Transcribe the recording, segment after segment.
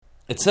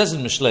It says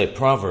in Mishlei,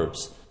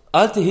 Proverbs,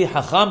 Al tihi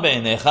hacham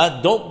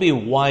be'einecha, don't be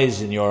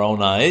wise in your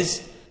own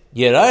eyes.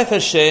 Yerayeth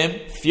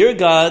Hashem, fear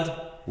God,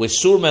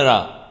 v'sur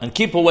merah, and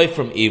keep away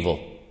from evil.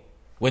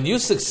 When you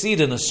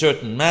succeed in a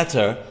certain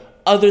matter,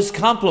 others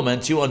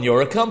compliment you on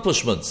your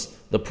accomplishments.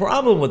 The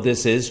problem with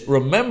this is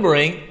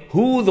remembering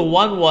who the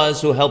one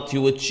was who helped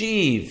you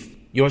achieve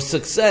your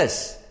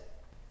success.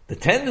 The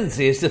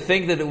tendency is to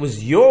think that it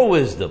was your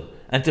wisdom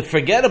and to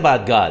forget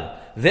about God.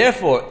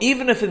 Therefore,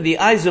 even if in the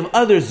eyes of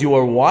others you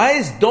are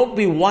wise, don't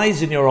be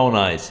wise in your own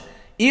eyes.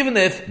 Even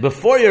if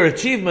before your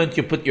achievement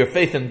you put your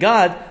faith in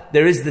God,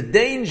 there is the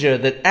danger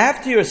that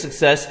after your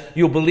success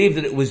you'll believe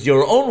that it was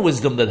your own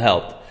wisdom that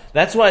helped.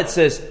 That's why it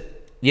says,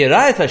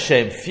 Yerayeth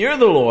Hashem, fear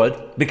the Lord,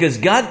 because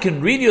God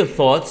can read your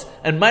thoughts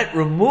and might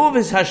remove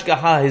His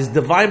hashgacha, His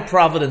divine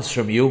providence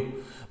from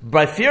you.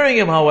 By fearing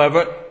Him,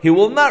 however, He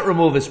will not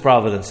remove His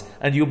providence,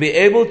 and you'll be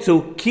able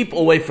to keep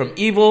away from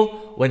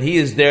evil when He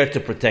is there to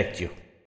protect you.